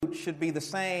should be the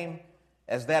same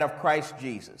as that of Christ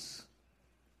Jesus,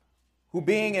 who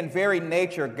being in very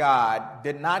nature God,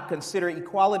 did not consider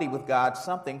equality with God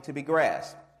something to be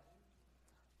grasped,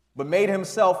 but made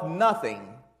himself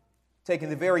nothing, taking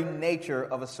the very nature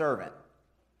of a servant,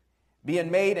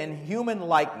 being made in human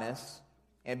likeness,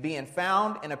 and being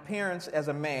found in appearance as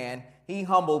a man, he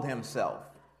humbled himself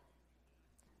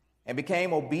and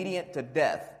became obedient to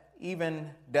death, even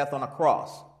death on a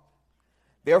cross.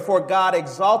 Therefore God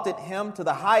exalted him to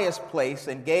the highest place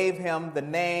and gave him the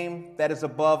name that is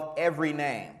above every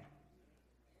name,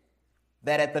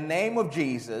 that at the name of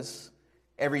Jesus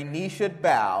every knee should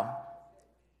bow,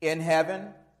 in heaven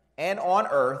and on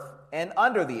earth and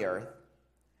under the earth,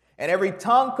 and every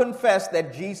tongue confess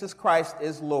that Jesus Christ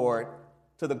is Lord,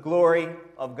 to the glory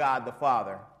of God the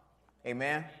Father.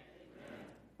 Amen.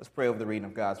 Let's pray over the reading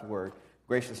of God's word.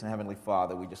 Gracious and Heavenly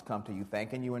Father, we just come to you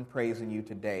thanking you and praising you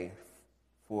today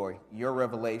for your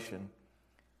revelation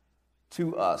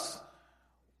to us.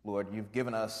 Lord, you've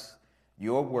given us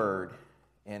your word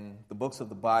in the books of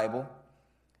the Bible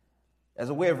as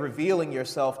a way of revealing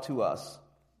yourself to us.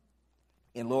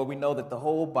 And Lord, we know that the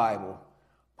whole Bible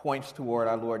points toward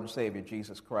our Lord and Savior,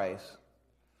 Jesus Christ.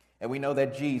 And we know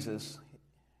that Jesus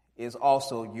is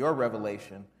also your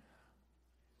revelation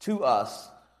to us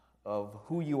of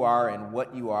who you are and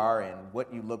what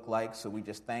you look like. So we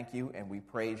just thank you and we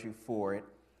praise you for it.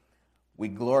 We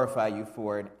glorify you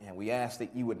for it, and we ask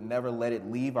that you would never let it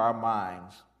leave our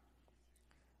minds,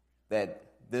 that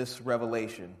this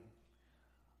revelation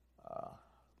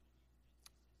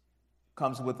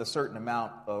comes with a certain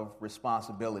amount of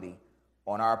responsibility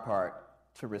on our part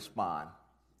to respond.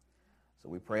 So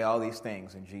we pray all these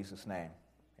things in Jesus' name.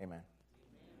 Amen.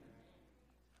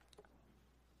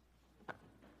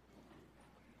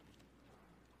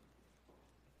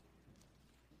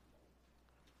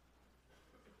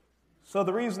 So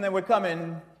the reason that we're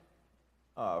coming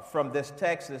from this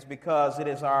text is because it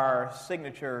is our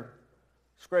signature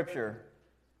scripture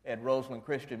at Roseland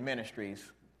Christian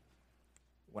Ministries.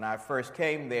 When I first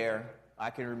came there, I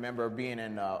can remember being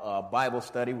in a Bible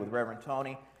study with Reverend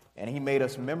Tony, and he made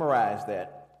us memorize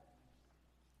that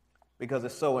because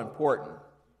it's so important.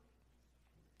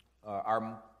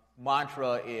 Our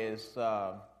mantra is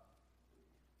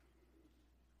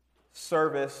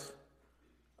service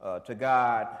to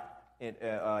God,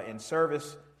 in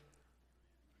service,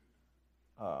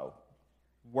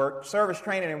 service,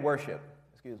 training, and worship.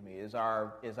 Is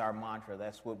our mantra.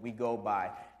 That's what we go by,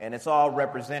 and it's all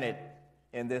represented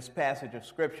in this passage of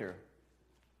Scripture.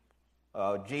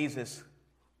 Jesus,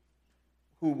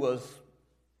 who was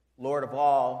Lord of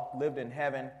all, lived in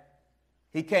heaven.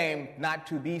 He came not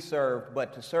to be served,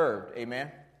 but to serve.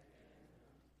 Amen.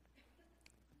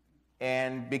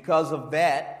 And because of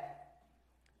that,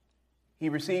 he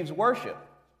receives worship.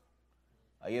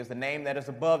 He is the name that is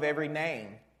above every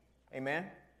name. Amen.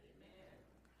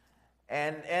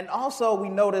 And also we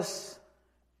notice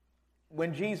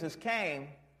when Jesus came,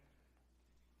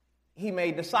 he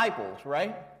made disciples,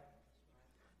 right?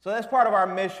 So that's part of our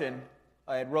mission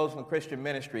at Roseland Christian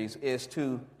Ministries, is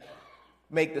to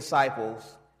make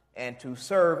disciples and to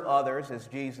serve others as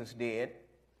Jesus did,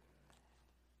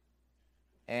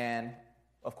 and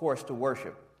of course to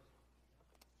worship.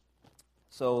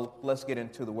 So let's get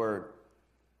into the word.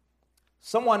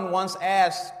 Someone once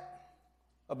asked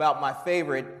about my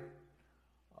favorite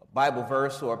Bible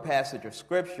verse or passage of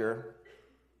Scripture.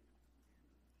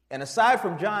 And aside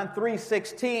from John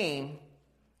 3:16,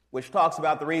 which talks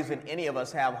about the reason any of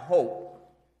us have hope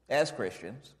as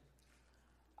Christians,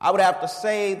 I would have to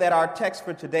say that our text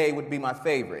for today would be my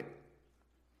favorite.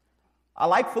 I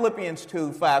like Philippians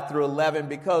 2:5-11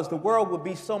 because the world would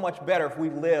be so much better if we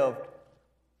lived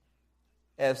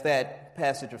as that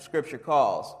passage of Scripture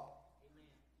calls.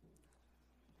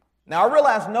 Now, I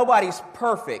realize nobody's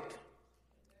perfect,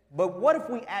 but what if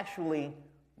we actually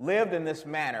lived in this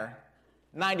manner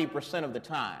 90% of the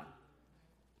time?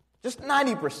 Just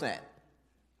 90%.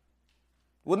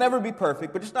 We'll never be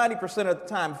perfect, but just 90% of the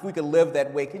time, if we could live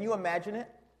that way. Can you imagine it?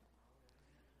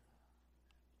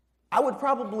 I would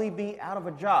probably be out of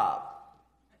a job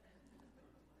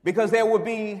because there would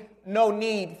be no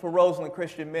need for Roseland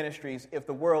Christian Ministries if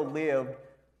the world lived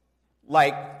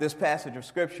like this passage of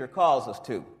Scripture calls us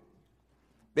to.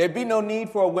 There'd be no need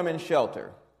for a women's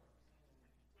shelter.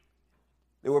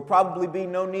 There would probably be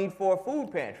no need for a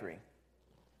food pantry.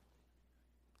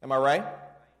 Am I right?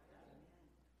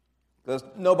 Because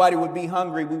nobody would be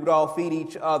hungry. We would all feed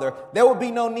each other. There would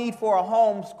be no need for a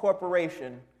homes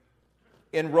corporation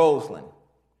in Roseland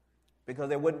because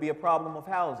there wouldn't be a problem of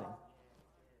housing.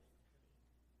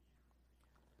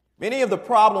 Many of the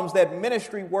problems that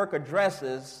ministry work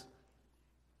addresses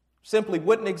simply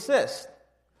wouldn't exist.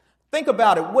 Think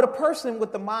about it. Would a person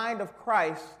with the mind of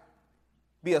Christ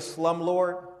be a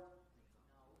slumlord?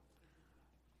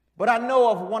 But I know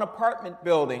of one apartment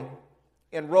building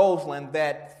in Roseland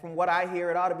that, from what I hear,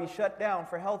 it ought to be shut down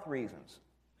for health reasons.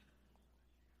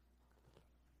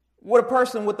 Would a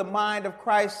person with the mind of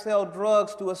Christ sell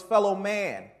drugs to his fellow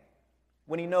man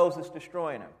when he knows it's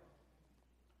destroying him?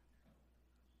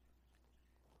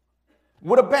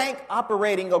 Would a bank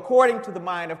operating according to the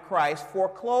mind of Christ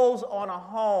foreclose on a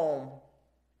home,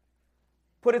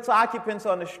 put its occupants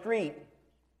on the street,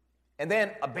 and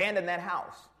then abandon that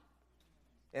house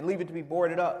and leave it to be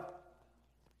boarded up?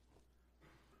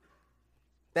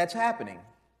 That's happening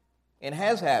and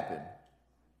has happened.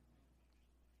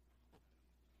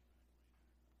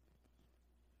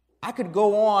 I could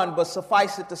go on, but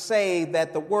suffice it to say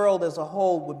that the world as a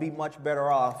whole would be much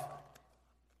better off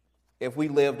if we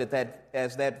lived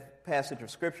as that passage of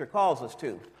Scripture calls us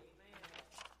to.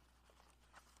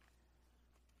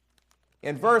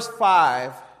 In verse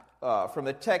 5, from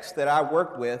the text that I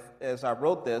worked with as I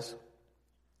wrote this,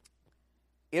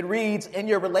 it reads, "In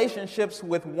your relationships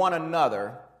with one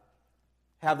another,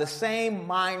 have the same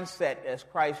mindset as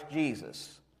Christ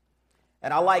Jesus."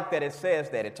 And I like that it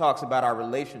says that. It talks about our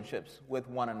relationships with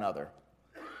one another.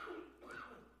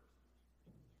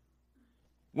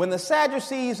 When the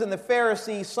Sadducees and the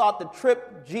Pharisees sought to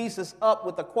trip Jesus up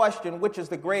with the question, which is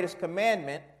the greatest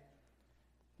commandment,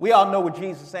 we all know what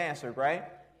Jesus answered, right?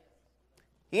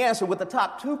 He answered with the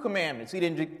top 2 commandments. He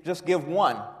didn't just give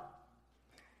one.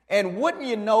 And wouldn't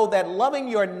you know that loving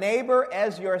your neighbor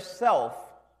as yourself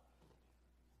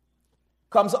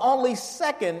comes only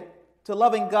second to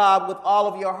loving God with all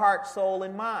of your heart, soul,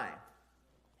 and mind?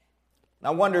 And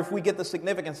I wonder if we get the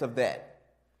significance of that.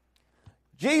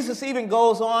 Jesus even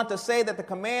goes on to say that the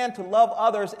command to love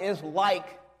others is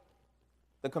like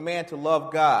the command to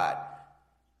love God.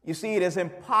 You see, it is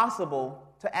impossible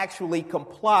to actually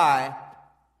comply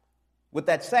with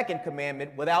that second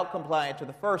commandment without complying to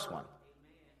the first one.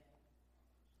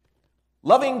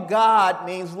 Loving God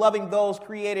means loving those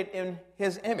created in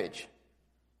His image.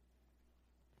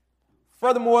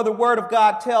 Furthermore, the Word of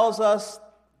God tells us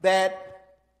that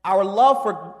our love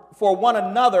for one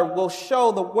another will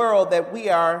show the world that we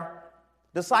are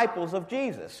disciples of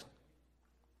Jesus.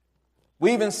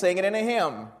 We even sing it in a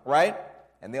hymn, right?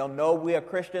 And they'll know we are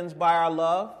Christians by our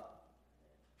love.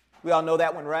 We all know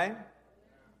that one, right?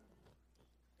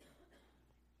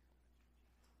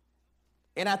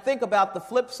 And I think about the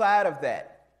flip side of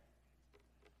that.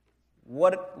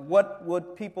 What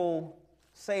would people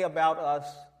say about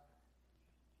us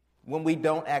when we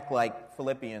don't act like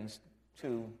Philippians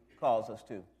 2 calls us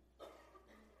to?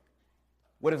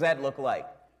 What does that look like?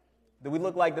 Do we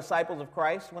look like disciples of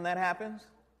Christ when that happens?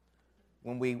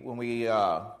 When we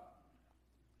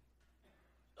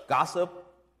gossip,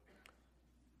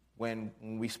 when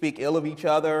we speak ill of each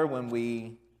other, when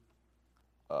we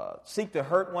seek to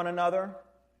hurt one another,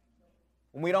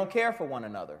 when we don't care for one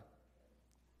another?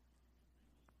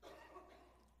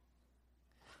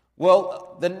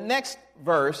 Well, the next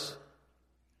verse,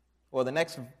 or the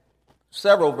next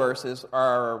several verses,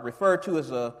 are referred to as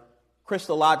a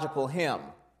Christological hymn.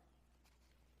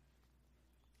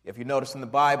 If you notice in the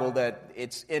Bible that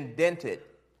it's indented,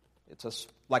 it's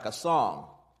like a song.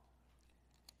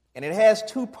 And it has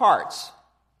 2 parts.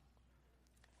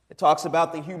 It talks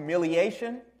about the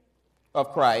humiliation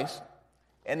of Christ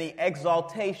and the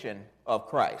exaltation of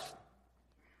Christ.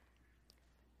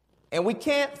 And we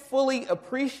can't fully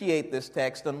appreciate this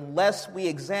text unless we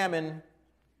examine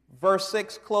verse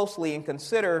 6 closely and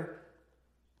consider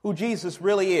who Jesus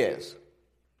really is.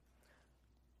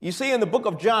 You see, in the book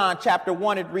of John, chapter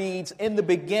 1, it reads, "In the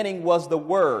beginning was the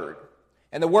Word,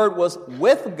 and the Word was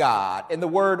with God, and the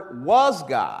Word was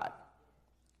God.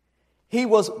 He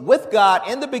was with God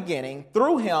in the beginning.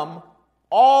 Through Him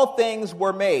all things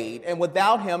were made, and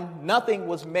without Him nothing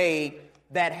was made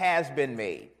that has been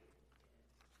made."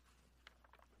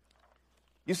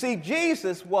 You see,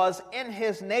 Jesus was in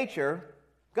His nature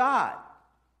God.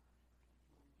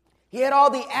 He had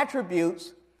all the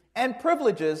attributes and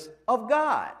privileges of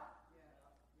God.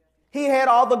 He had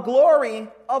all the glory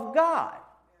of God.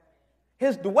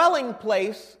 His dwelling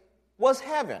place was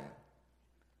heaven.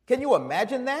 Can you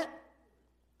imagine that?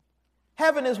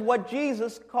 Heaven is what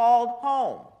Jesus called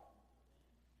home.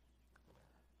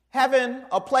 Heaven,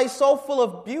 a place so full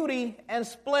of beauty and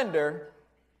splendor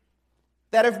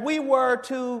that if we were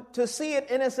to see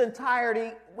it in its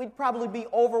entirety, we'd probably be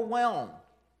overwhelmed.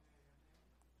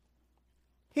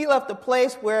 He left a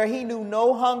place where He knew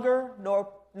no hunger,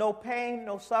 no pain,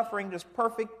 no suffering, just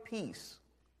perfect peace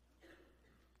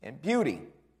and beauty.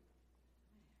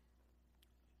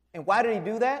 And why did he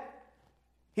do that?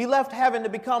 He left heaven to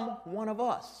become one of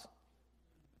us.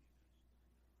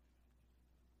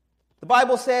 The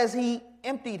Bible says he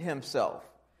emptied himself.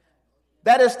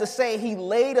 That is to say, he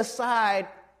laid aside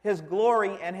his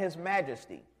glory and his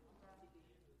majesty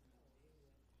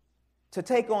to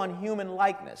take on human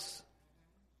likeness.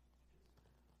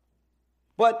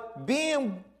 But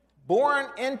being born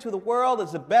into the world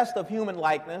as the best of human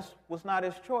likeness was not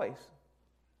his choice.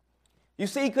 You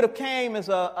see, he could have came as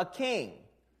a king.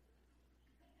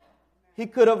 He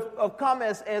could have come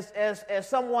as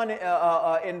someone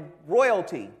in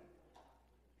royalty.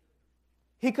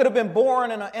 He could have been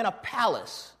born in a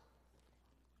palace,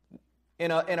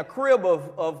 in a crib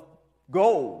of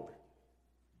gold.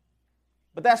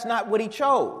 But that's not what he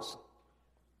chose.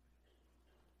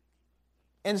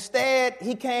 Instead,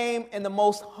 he came in the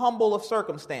most humble of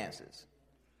circumstances.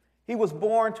 He was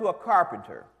born to a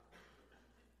carpenter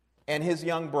and his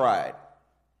young bride.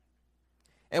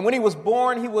 And when he was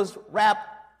born, he was wrapped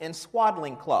in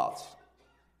swaddling cloths.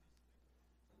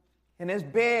 And his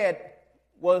bed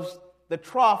was the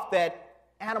trough that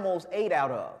animals ate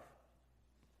out of.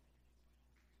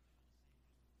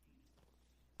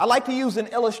 I like to use an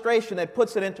illustration that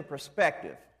puts it into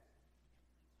perspective.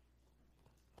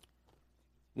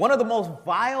 One of the most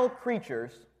vile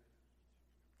creatures,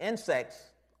 insects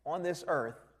on this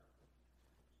earth,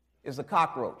 is the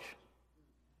cockroach.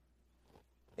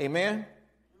 Amen?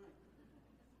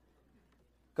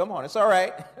 Come on, it's all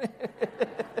right.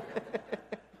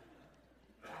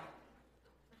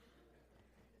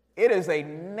 It is a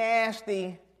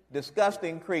nasty,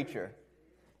 disgusting creature,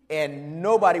 and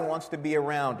nobody wants to be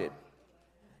around it.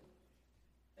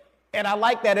 And I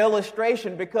like that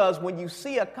illustration because when you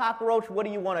see a cockroach, what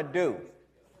do you want to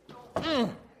do?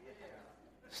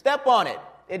 Step on it.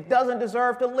 It doesn't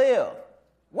deserve to live.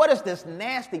 What is this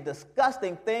nasty,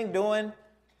 disgusting thing doing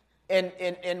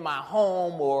in my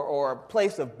home or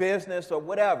place of business or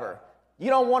whatever? You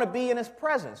don't want to be in its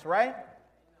presence, right?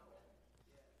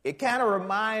 It kind of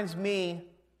reminds me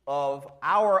of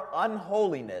our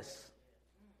unholiness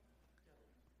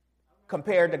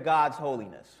compared to God's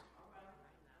holiness.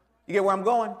 You get where I'm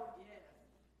going?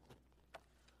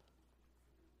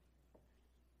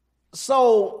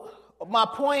 So my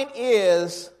point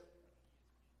is,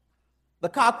 the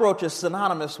cockroach is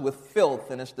synonymous with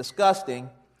filth, and it's disgusting.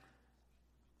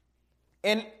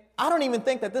 And I don't even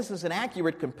think that this is an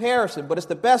accurate comparison, but it's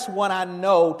the best one I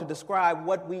know to describe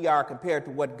what we are compared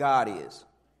to what God is.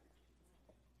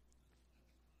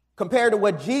 Compared to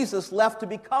what Jesus left to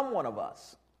become one of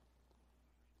us.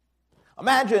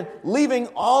 Imagine leaving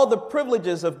all the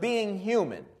privileges of being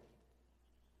human.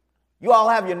 You all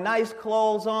have your nice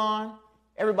clothes on.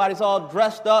 Everybody's all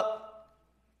dressed up,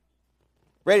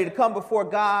 ready to come before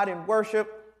God and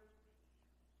worship,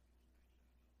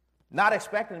 not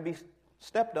expecting to be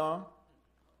stepped on.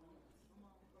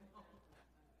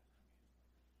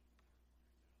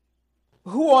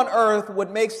 Who on earth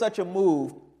would make such a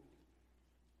move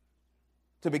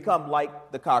to become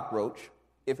like the cockroach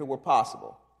if it were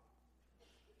possible?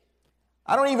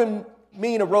 I don't even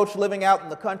mean a roach living out in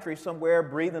the country somewhere,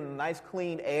 breathing the nice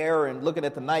clean air and looking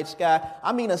at the night sky.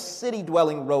 I mean a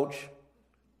city-dwelling roach,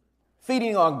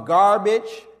 feeding on garbage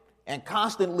and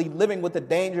constantly living with the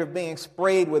danger of being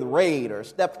sprayed with Raid or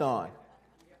stepped on.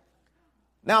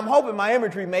 Now, I'm hoping my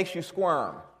imagery makes you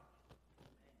squirm.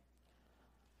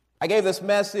 I gave this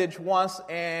message once,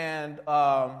 and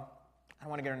I don't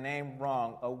want to get her name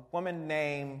wrong. A woman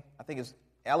named, I think it's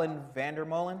Ellen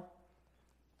Vandermolen,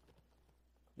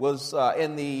 was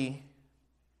in the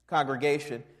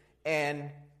congregation, and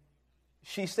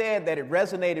she said that it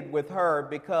resonated with her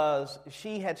because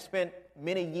she had spent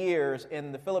many years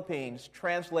in the Philippines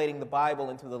translating the Bible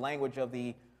into the language of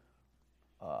the,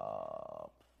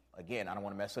 again, I don't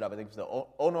want to mess it up, I think it's the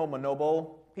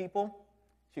Onomonobo people.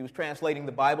 She was translating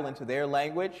the Bible into their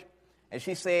language, and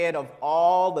she said of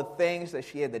all the things that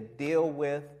she had to deal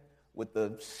with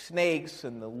the snakes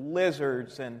and the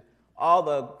lizards and all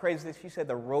the crazy things, she said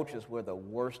the roaches were the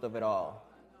worst of it all.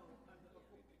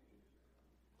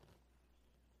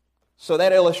 So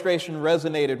that illustration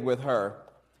resonated with her,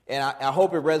 and I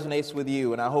hope it resonates with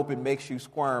you, and I hope it makes you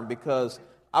squirm, because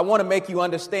I want to make you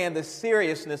understand the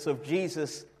seriousness of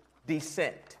Jesus'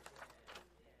 descent.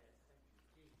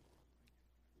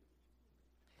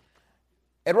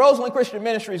 At Roseland Christian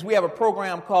Ministries, we have a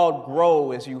program called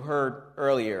GROW, as you heard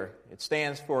earlier. It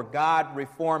stands for God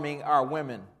Reforming Our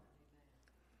Women.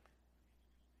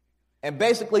 And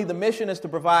basically, the mission is to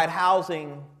provide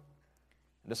housing,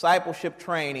 discipleship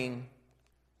training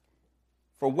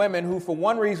for women who, for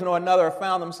one reason or another, have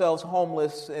found themselves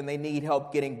homeless and they need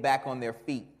help getting back on their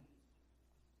feet.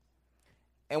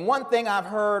 And one thing I've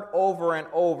heard over and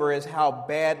over is how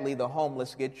badly the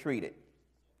homeless get treated,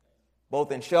 both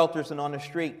in shelters and on the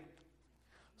street.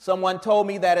 Someone told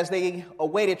me that as they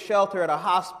awaited shelter at a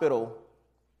hospital,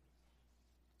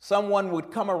 someone would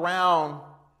come around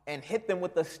and hit them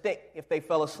with a stick if they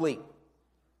fell asleep,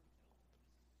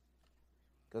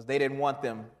 because they didn't want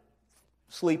them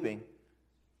sleeping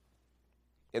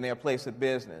in their place of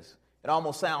business. It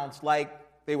almost sounds like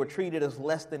they were treated as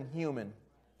less than human,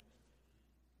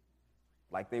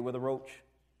 like they were the roach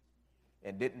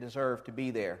and didn't deserve to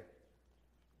be there.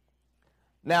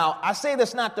 Now, I say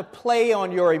this not to play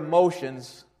on your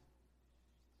emotions,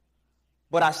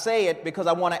 but I say it because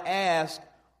I want to ask,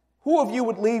 who of you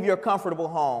would leave your comfortable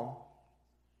home,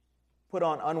 put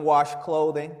on unwashed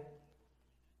clothing,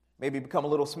 maybe become a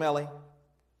little smelly,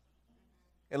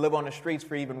 and live on the streets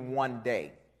for even one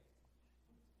day?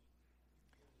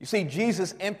 You see,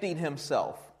 Jesus emptied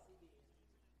himself,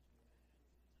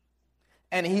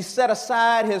 and he set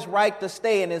aside his right to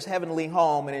stay in his heavenly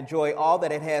home and enjoy all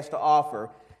that it has to offer.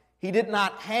 He did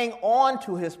not hang on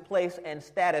to his place and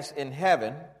status in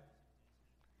heaven.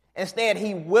 Instead,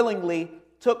 he willingly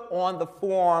took on the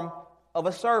form of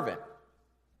a servant.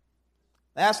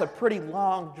 That's a pretty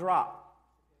long drop.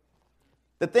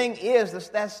 The thing is,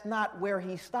 that's not where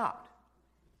he stopped.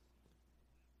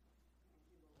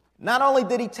 Not only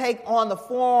did he take on the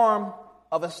form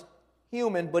of a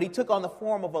human, but he took on the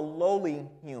form of a lowly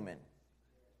human.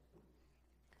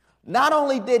 Not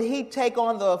only did he take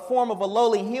on the form of a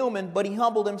lowly human, but he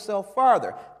humbled himself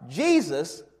further.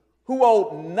 Jesus, who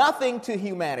owed nothing to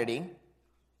humanity,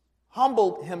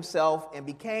 humbled himself and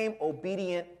became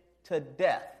obedient to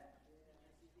death.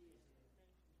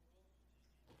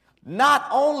 Not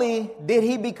only did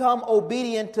he become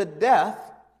obedient to death,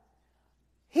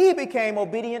 he became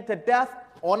obedient to death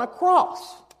on a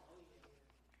cross.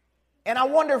 And I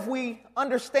wonder if we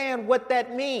understand what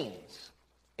that means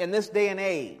in this day and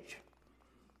age.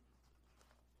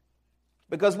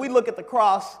 Because we look at the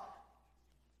cross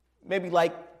maybe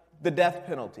like the death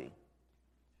penalty.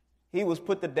 He was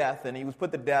put to death, and he was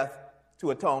put to death to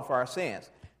atone for our sins.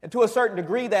 And to a certain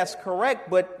degree, that's correct,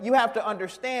 but you have to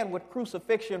understand what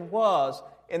crucifixion was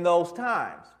in those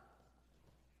times.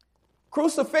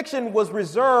 Crucifixion was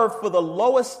reserved for the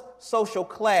lowest social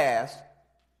class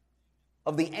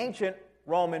of the ancient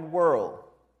Roman world.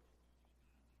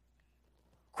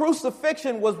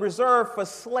 Crucifixion was reserved for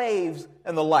slaves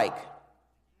and the like.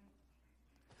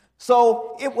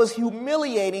 So it was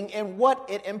humiliating in what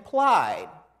it implied.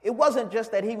 It wasn't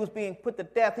just that he was being put to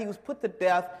death. He was put to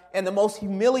death in the most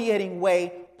humiliating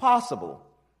way possible.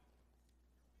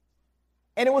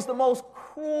 And it was the most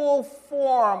cruel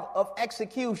form of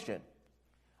execution.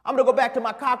 I'm going to go back to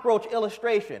my cockroach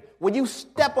illustration. When you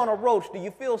step on a roach, do you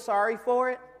feel sorry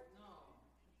for it? No.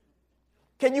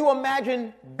 Can you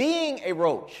imagine being a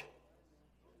roach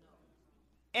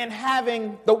and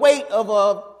having the weight of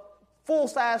a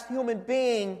full-sized human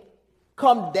being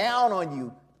come down on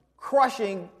you,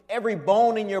 crushing every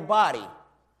bone in your body?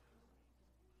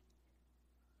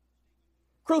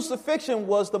 Crucifixion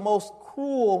was the most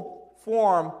cruel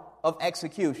form of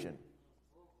execution.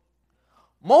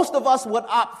 Most of us would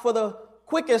opt for the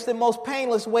quickest and most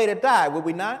painless way to die, would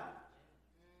we not?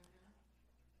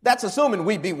 That's assuming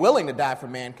we'd be willing to die for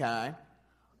mankind.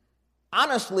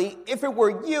 Honestly, if it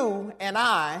were you and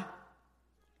I,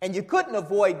 and you couldn't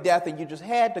avoid death and you just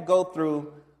had to go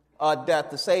through death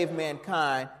to save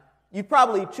mankind, you'd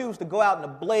probably choose to go out in a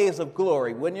blaze of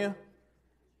glory, wouldn't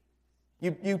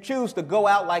you? You choose to go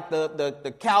out like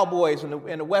the cowboys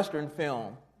in the Western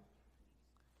film.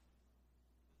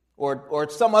 Or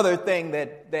some other thing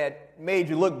that made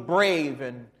you look brave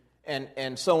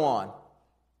and so on.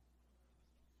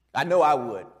 I know I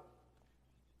would.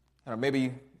 Or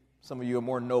maybe some of you are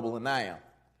more noble than I am.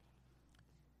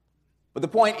 But the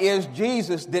point is,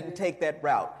 Jesus didn't take that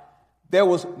route. There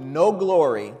was no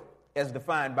glory as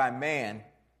defined by man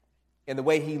in the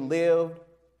way he lived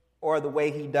or the way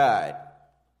he died.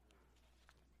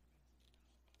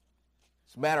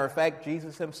 As a matter of fact,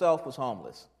 Jesus himself was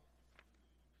homeless.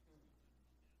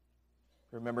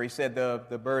 Remember, he said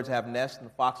the birds have nests and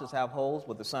the foxes have holes,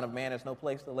 but the Son of Man has no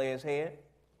place to lay his head.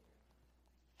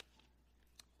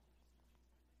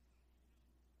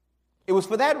 It was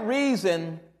for that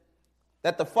reason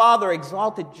that the Father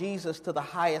exalted Jesus to the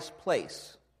highest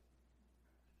place.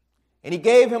 And he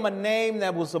gave him a name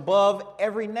that was above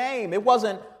every name. It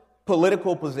wasn't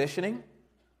political positioning.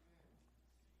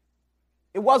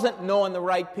 It wasn't knowing the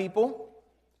right people.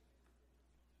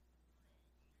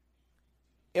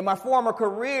 In my former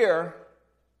career,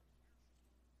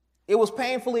 it was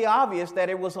painfully obvious that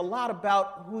it was a lot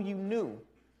about who you knew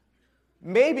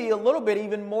maybe a little bit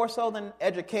even more so than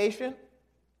education,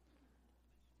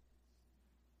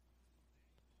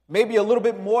 maybe a little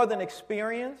bit more than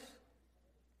experience.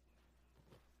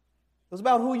 It was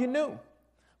about who you knew.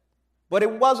 But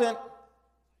it wasn't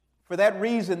for that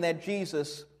reason that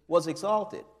Jesus was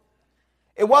exalted.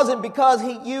 It wasn't because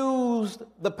he used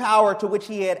the power to which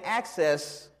he had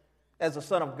access as the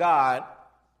Son of God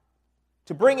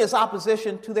to bring his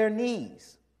opposition to their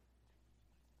knees.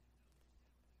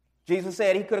 Jesus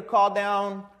said he could have called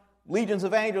down legions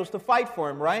of angels to fight for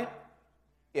him, right?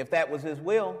 If that was his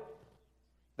will.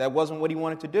 That wasn't what he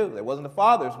wanted to do. That wasn't the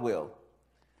Father's will.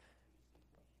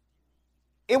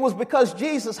 It was because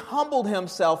Jesus humbled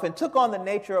himself and took on the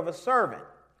nature of a servant.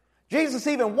 Jesus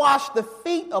even washed the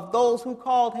feet of those who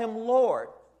called him Lord.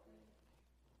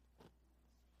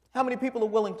 How many people are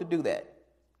willing to do that?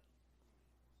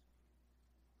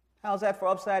 How's that for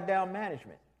upside down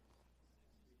management?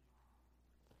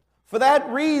 For that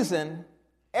reason,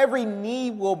 every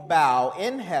knee will bow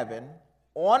in heaven,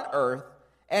 on earth,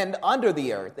 and under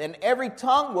the earth, and every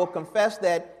tongue will confess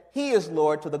that he is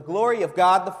Lord to the glory of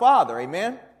God the Father.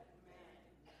 Amen?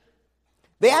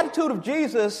 The attitude of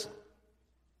Jesus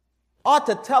ought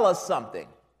to tell us something.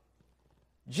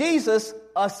 Jesus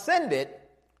ascended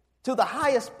to the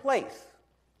highest place.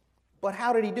 But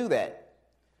how did he do that?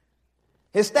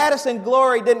 His status and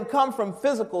glory didn't come from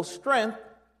physical strength,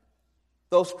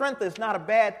 though strength is not a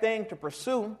bad thing to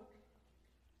pursue.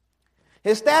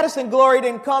 His status and glory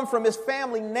didn't come from his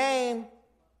family name.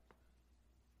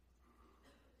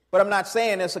 But I'm not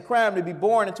saying it's a crime to be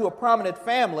born into a prominent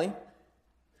family.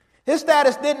 His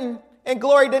status and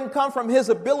glory didn't come from his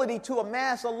ability to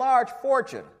amass a large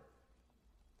fortune.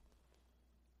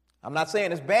 I'm not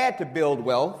saying it's bad to build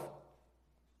wealth.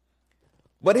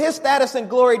 But his status and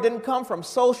glory didn't come from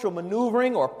social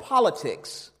maneuvering or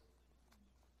politics.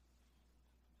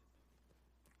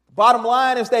 Bottom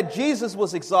line is that Jesus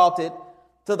was exalted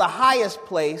to the highest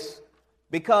place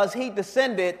because he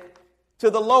descended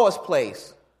to the lowest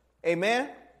place. Amen?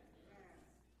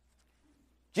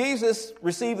 Jesus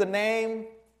received a name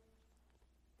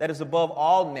that is above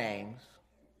all names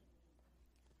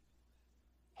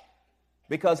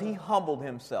because he humbled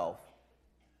himself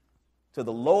to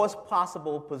the lowest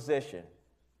possible position,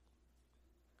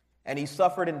 and he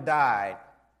suffered and died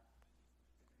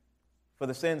for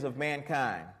the sins of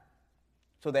mankind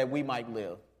so that we might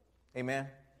live. Amen?